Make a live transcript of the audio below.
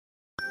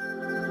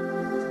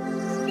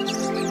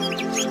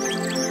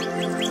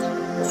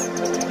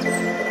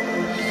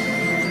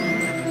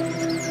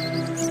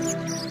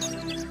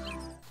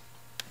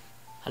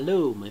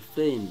Hello my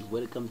friend,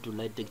 welcome to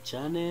LightTech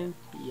channel.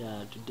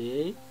 Yeah,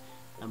 today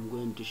I'm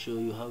going to show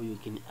you how you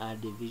can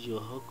add a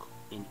visual hook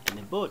in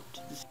a bot.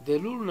 The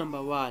rule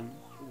number one,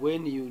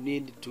 when you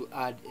need to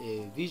add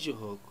a visual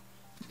hook,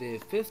 the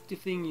first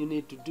thing you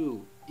need to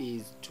do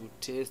is to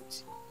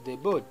test the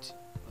bot.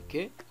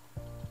 Okay,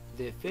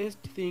 the first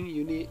thing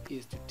you need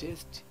is to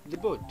test the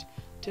bot.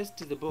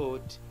 Test the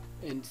bot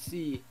and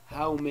see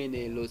how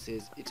many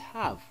losses it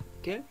have.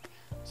 Okay,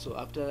 so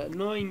after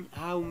knowing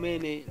how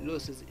many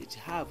losses it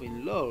have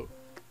in LOL,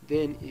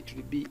 then it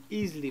will be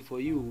easily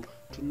for you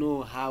to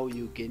know how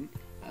you can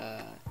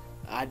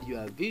add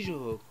your visual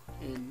hook,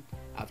 and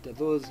after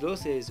those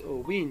losses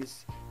or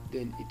wins,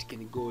 then it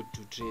can go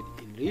to trade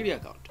in real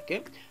account.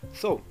 Okay,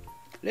 so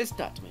let's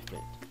start, my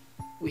friend.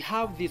 We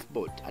have this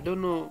bot. I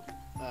don't know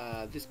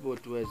this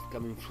bot where it's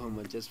coming from.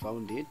 I just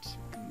found it.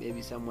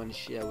 Maybe someone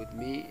share with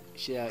me,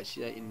 share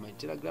in my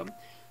Telegram.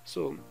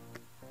 So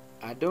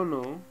I don't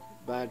know,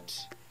 but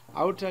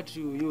I'll try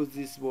to use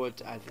this bot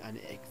as an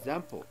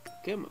example.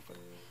 Okay, my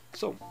friend.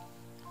 So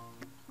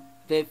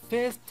the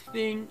first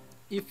thing,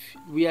 if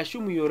we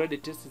assume we already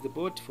tested the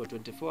bot for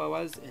 24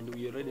 hours and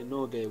we already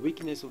know the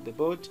weakness of the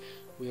bot,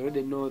 we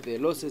already know the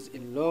losses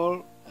in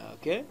LOL,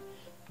 okay,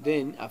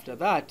 then after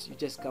that you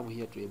just come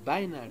here to a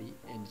binary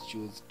and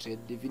choose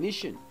trade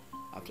definition.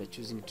 After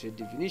choosing trade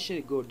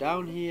definition, go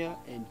down here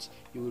and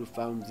you will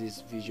find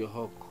this visual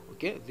hook.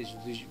 Okay, this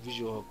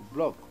visual hook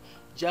block.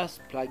 Just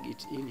plug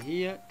it in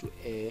here to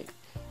a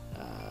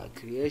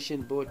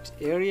creation bot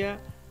area,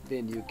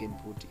 then you can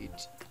put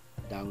it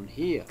down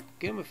here.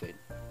 Okay, my friend,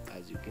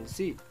 as you can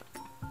see.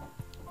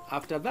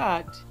 After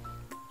that,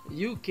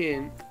 you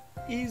can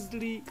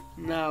easily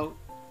now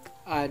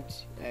add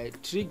a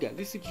trigger.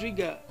 This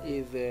trigger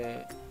is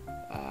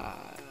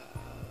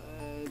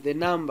the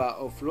number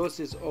of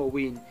losses or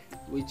win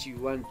which you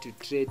want to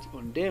trade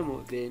on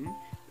demo. Then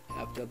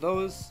after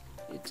those,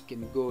 it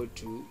can go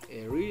to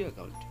a real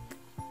account.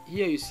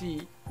 Here you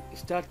see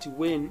start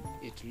when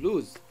it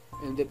lose,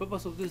 and the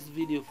purpose of this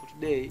video for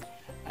today,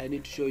 I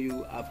need to show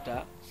you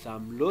after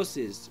some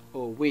losses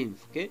or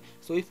wins. Okay,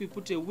 so if you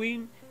put a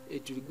win,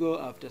 it will go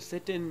after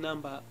certain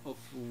number of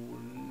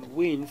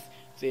wins,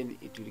 then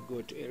it will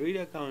go to a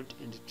real account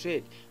and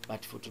trade.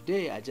 But for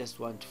today, I just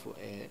want for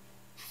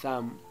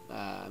some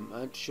I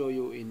want to show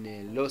you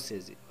in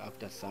losses.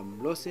 After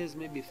some losses,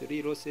 maybe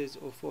 3 losses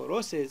or 4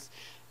 losses,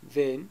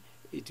 then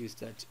it will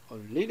start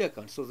on lead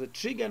account. So the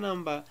trigger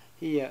number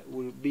here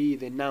will be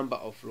the number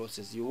of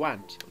losses you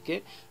want.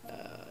 Okay,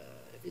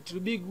 it will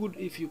be good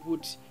if you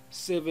put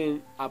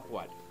 7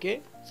 upward.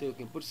 Okay, so you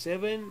can put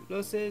 7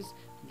 losses,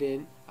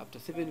 then after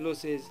 7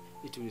 losses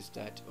it will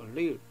start on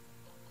lead.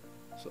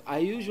 So I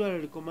usually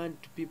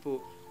recommend to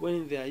people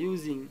when they are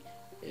using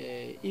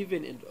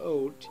even and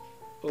odd,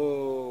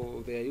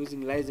 or they are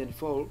using rise and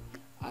fall,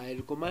 I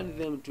recommend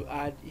them to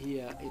add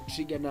here a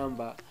trigger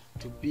number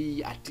to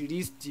be at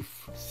least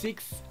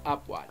 6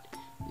 upward.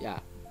 Yeah,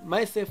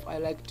 myself I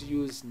like to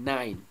use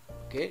 9.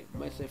 Okay,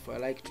 myself I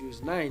like to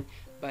use 9,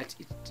 but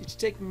it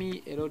takes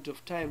me a lot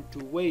of time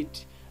to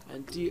wait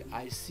until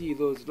I see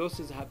those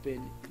losses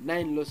happen.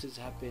 9 losses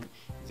happen,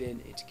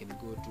 then it can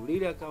go to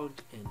real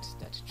account and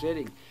start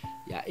trading.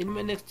 Yeah, in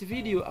my next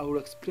video I will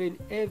explain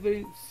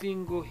every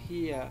single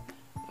here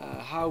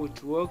how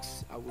it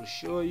works. I will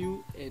show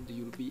you and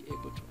you'll be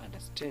able to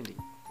understand it.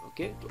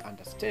 Okay, to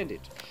understand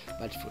it.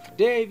 But for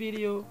today's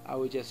video, I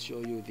will just show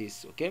you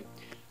this. Okay,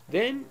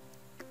 then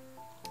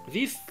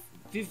this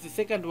the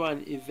second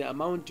one is the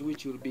amount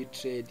which will be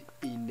traded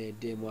in a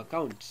demo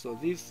account. So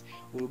this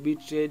will be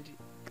traded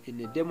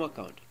in a demo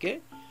account.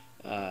 Okay,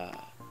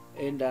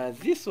 and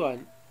this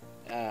one,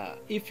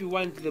 if you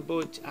want the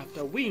bot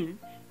after win,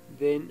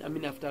 then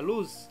after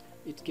lose,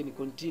 it can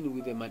continue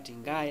with the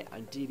Matingai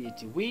until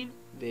it win.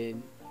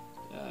 Then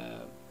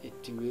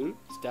it will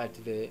start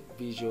the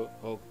visual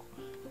hook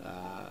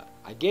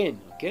again.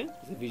 Okay,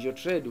 the visual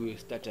trade will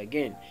start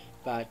again.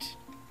 But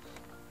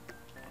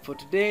for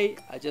today,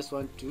 I just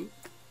want to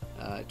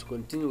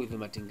continue with the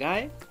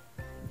Matingai.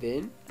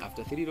 Then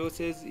after 3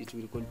 losses, it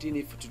will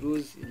continue. If it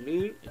lose in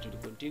real, it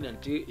will continue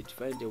until it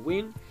finds a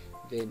win.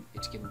 Then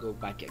it can go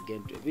back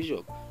again to a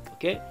visual.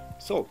 Okay,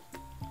 so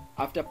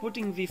after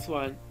putting this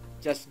one,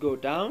 just go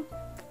down.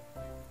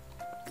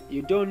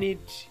 You don't need.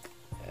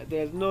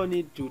 There's no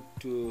need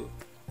to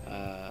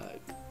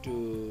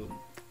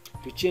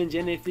change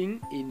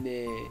anything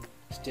in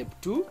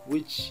step 2,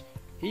 which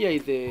here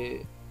is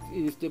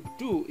in step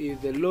 2 is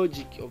the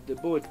logic of the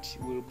bot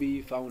will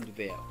be found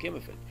there. Okay, my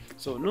friend.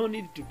 So no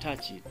need to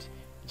touch it.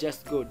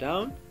 Just go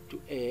down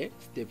to a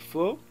step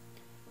 4.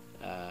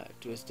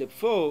 To a step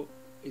 4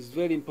 is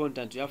very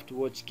important. You have to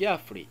watch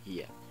carefully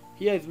here.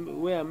 Here is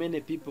where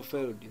many people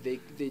failed. They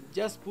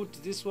just put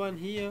this one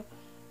here.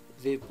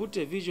 They put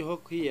a visual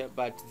hook here,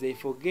 but they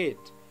forget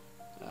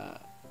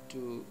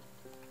to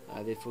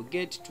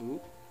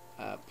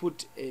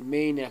put a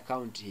main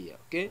account here.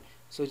 Okay,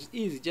 so it's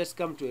easy. Just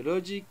come to a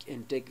logic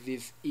and take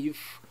this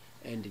if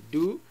and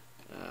do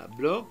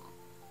block,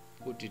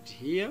 put it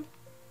here.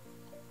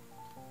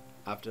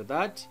 After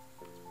that,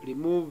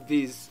 remove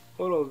this,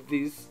 all of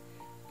this,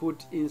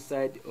 put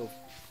inside of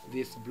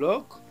this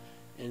block,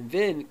 and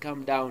then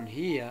come down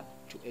here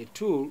to a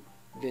tool,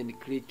 then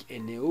click a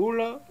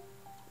Neuro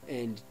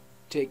and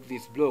take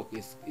this block.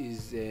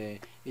 Is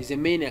a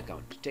main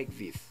account. Take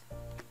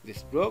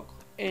this block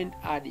and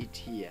add it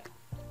here.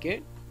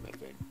 Okay, my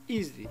friend,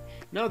 easy.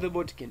 Now the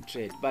bot can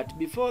trade, but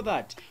before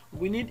that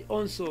we need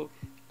also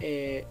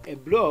a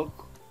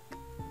block,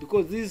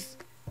 because this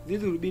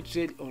will be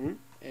trade on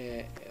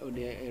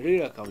a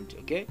real account.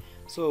 Okay,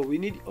 so we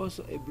need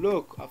also a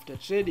block. After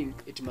trading,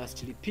 it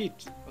must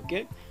repeat.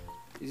 Okay,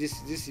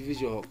 this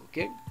visual hook.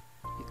 Okay,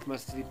 it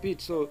must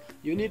repeat. So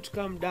you need to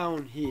come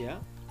down here.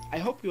 I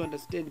hope you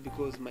understand,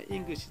 because my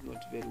English is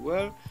not very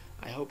well.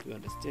 I hope you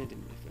understand,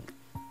 my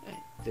friend.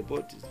 The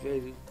bot is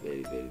very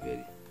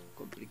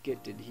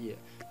complicated here.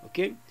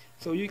 Okay,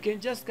 so you can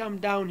just come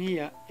down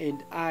here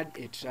and add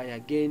a try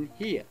again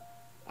here.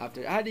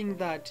 After adding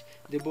that,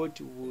 the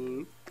bot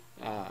will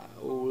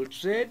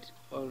trade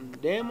on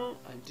demo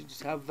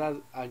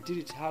until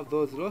it have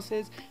those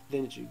losses.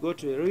 Then it will go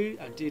to a real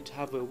until it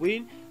have a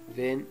win.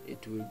 Then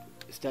it will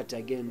start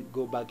again,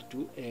 go back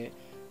to a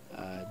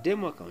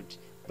demo account.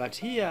 But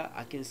here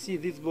I can see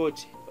this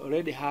bot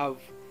already have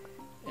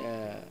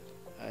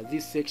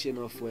this section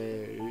of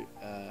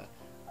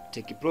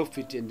take a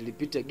profit and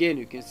repeat again.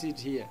 You can see it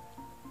here.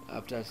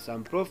 After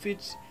some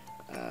profit,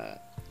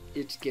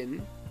 it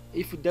can,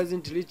 if it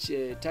doesn't reach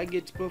a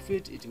target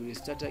profit, it will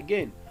start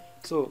again.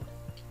 So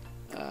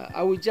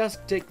I will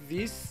just take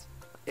this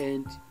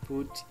and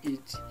put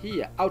it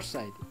here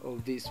outside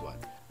of this one,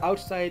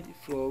 outside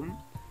from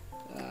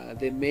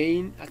the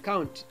main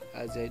account,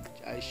 as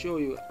I show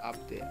you up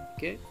there.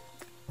 Okay,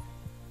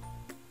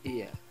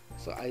 here,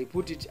 so I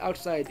put it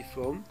outside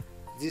from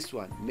this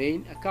one,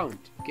 main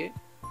account. Okay,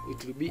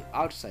 it will be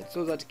outside,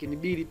 so that it can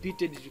be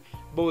repeated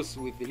both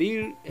with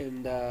real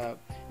and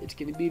it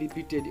can be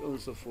repeated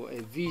also for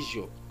a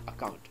visual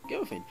account. Okay,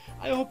 my friend,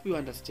 I hope you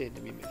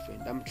understand me, my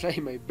friend. I'm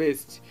trying my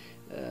best.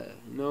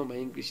 No, my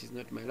English is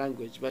not my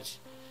language, but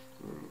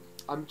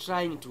I'm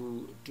trying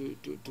to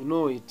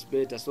know it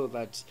better, so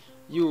that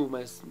you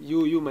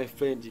my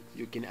friend,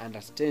 you can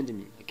understand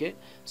me. Okay,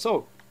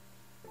 so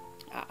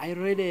I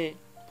already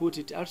put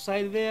it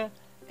outside there,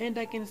 and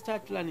I can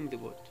start learning the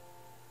bot.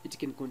 It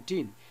can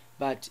continue.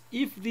 But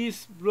if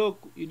this block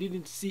you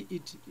didn't see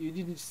it,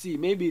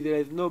 maybe there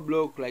is no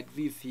block like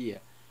this here.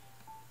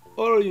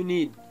 All you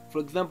need, for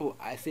example,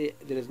 I say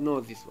there is no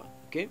this one.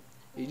 Okay,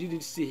 you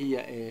didn't see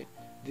here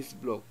this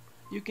block.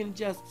 You can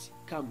just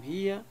come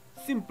here,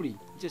 simply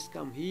just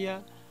come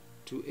here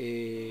to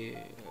a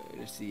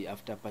let's see,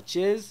 after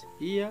purchase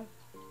here.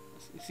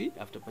 See,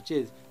 after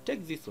purchase,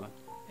 take this one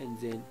and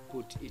then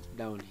put it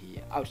down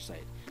here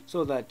outside,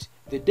 so that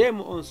the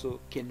demo also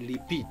can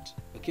repeat.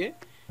 Okay,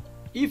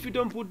 if you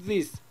don't put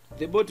this,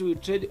 the bot will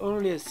trade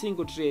only a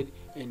single trade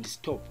and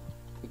stop.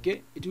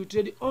 Okay, it will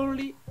trade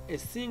only a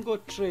single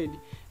trade,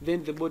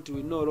 then the bot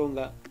will no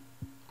longer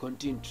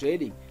continue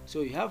trading.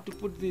 So you have to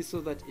put this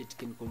so that it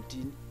can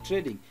continue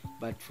trading.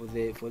 But for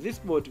this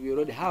bot, we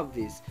already have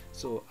this,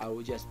 so I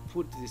will just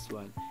put this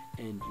one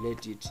and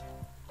let it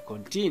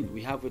continue.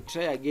 We have a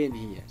try again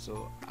here,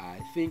 so I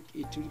think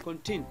it will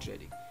continue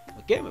trading.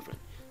 Okay, my friend,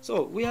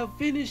 so we have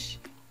finished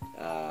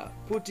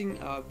putting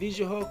our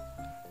visual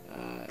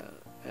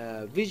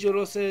visual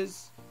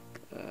losses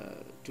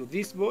to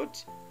this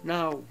bot.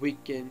 Now we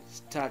can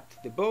start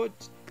the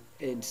bot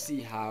and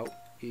see how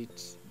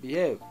it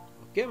behaves.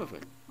 Okay, my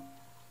friend.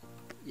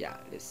 Yeah,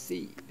 let's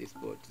see. This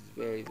bot is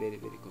very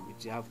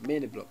complicated. You have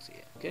many blocks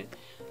here. Okay,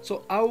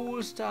 so I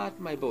will start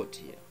my bot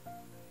here.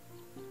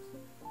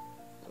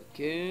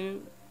 Okay,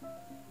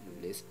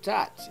 let's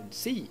start and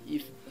see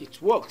if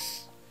it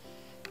works.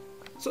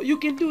 So you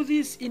can do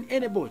this in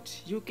any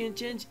bot. You can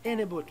change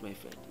any bot, my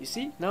friend. You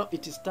see, now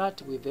it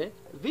starts with a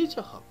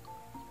visual hook.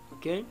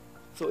 Okay,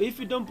 so if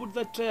you don't put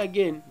that try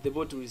again, the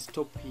bot will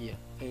stop here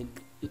and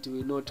it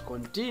will not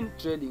continue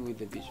trading with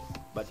the visual.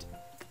 But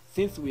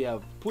since we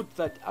have put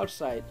that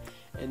outside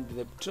and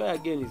the try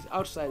again is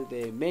outside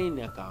the main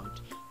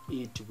account,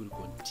 it will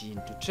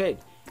continue to trade,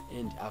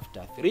 and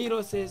after 3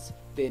 losses,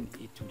 then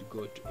it will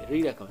go to a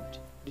real account.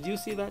 Did you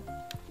see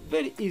that?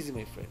 Very easy,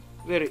 my friend,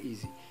 very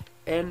easy.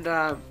 And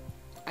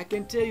I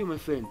can tell you, my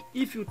friend,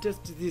 if you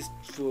test this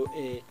for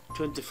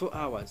 24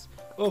 hours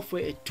or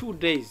for 2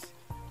 days,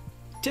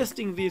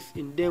 testing this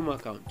in demo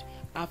account,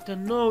 after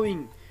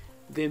knowing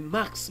the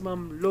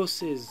maximum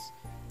losses,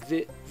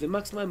 the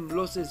maximum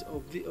losses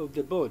of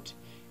the bot,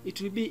 it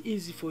will be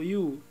easy for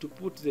you to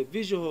put the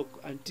visual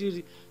hook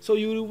until, so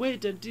you will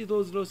wait until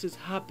those losses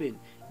happen,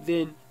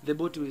 then the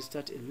bot will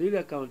start a real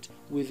account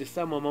with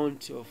some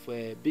amount of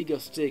bigger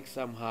stake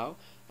somehow.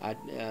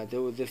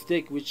 The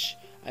stake which,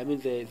 I mean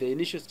the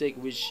initial stake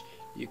which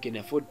you can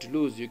afford to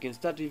lose. You can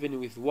start even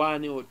with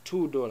 $1 or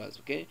 $2.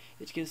 Okay,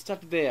 it can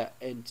start there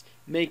and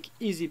make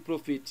easy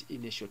profit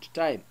in a short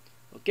time.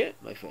 Okay,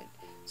 my friend.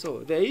 So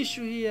the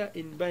issue here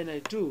in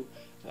binary 2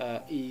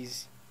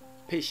 is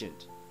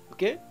patient.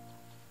 Okay,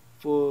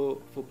 for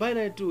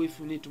binary tool, if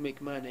you need to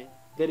make money,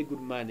 very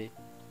good money,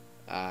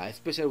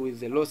 especially with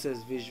the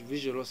losses,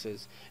 visual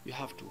losses, you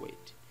have to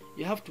wait.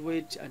 You have to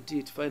wait until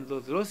it finds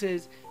those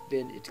losses,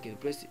 then it can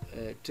press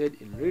trade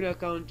in real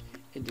account,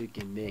 and you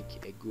can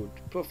make a good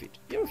profit.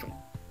 Beautiful,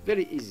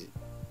 very easy.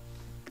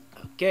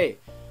 Okay,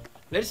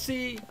 let's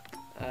see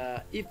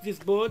if these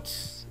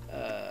bots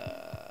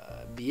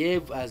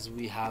behave as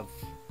we have,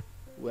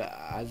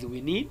 as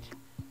we need.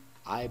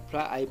 I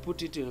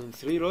put it in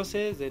 3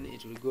 losses, then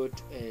it will go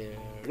to a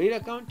real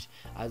account.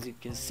 As you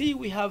can see,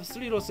 we have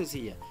 3 losses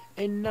here,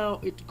 and now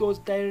it goes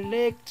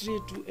directly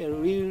to a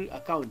real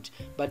account.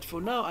 But for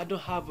now, I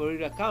don't have a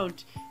real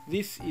account.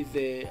 This is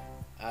a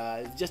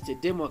just a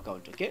demo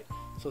account. Okay,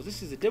 so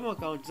this is a demo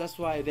account. That's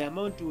why the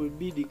amount will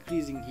be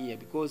decreasing here,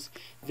 because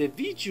the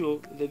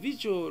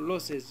visual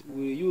losses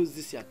will use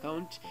this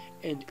account,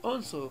 and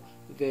also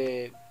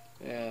the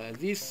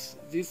this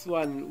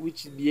one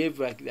which behave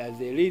like as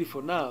a real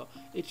for now,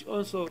 it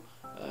also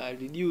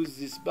reduce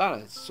this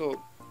balance, so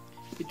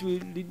it will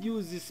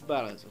reduce this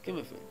balance. Okay,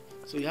 my friend,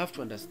 so you have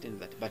to understand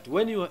that. But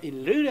when you are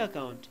in real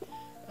account,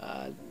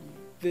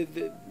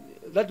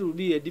 that will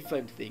be a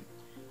different thing.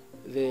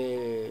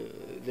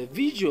 The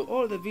visual,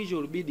 all the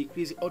visual will be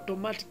decreased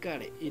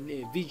automatically in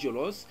a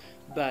visual loss,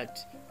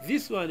 but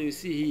this one you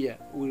see here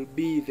will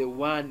be the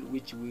one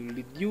which will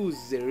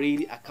reduce the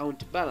real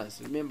account balance.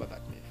 Remember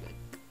that, my friend.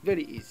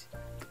 Very easy.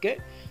 Okay,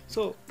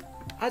 so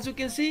as you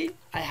can see,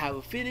 I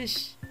have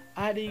finished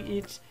adding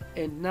it,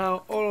 and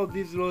now all of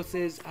these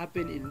losses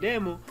happen in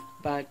demo,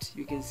 but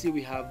you can see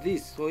we have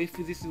this. So if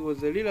this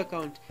was a real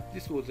account,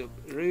 this was a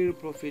real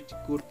profit,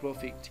 good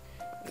profit,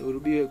 it will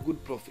be a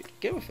good profit.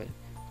 Okay, my friend.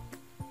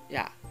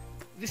 Yeah,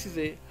 this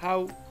is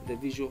how the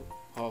visual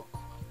hawk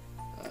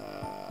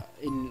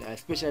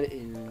especially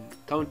in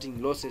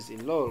counting losses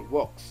in LOL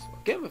works.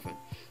 Okay, my friend.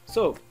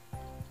 So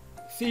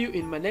see you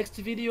in my next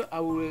video. I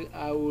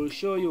will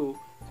show you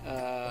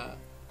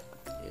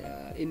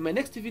in my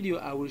next video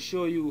I will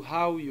show you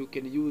how you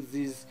can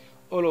use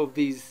all of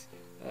these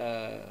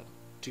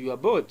to your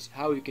bot.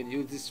 How you can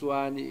use this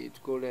one, it's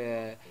called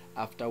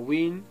after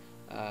win,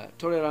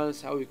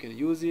 tolerance, how you can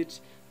use it,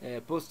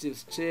 positive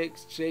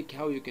strike,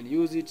 how you can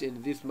use it,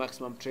 and this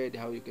maximum trade,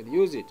 how you can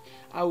use it.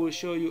 I will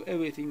show you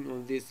everything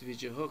on this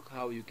visual hook,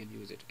 how you can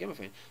use it. Okay, my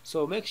friend,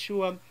 so make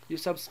sure you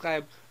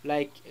subscribe,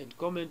 like, and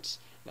comment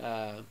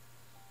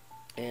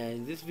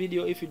and this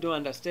video. If you don't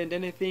understand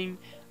anything,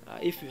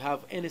 if you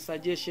have any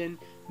suggestion,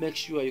 make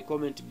sure you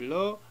comment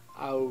below.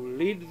 I will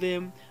read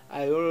them.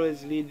 I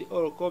always read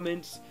all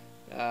comments,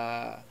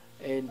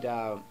 and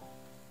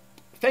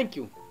thank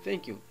you.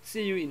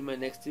 See you in my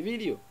next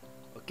video.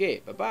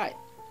 Okay, bye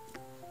bye.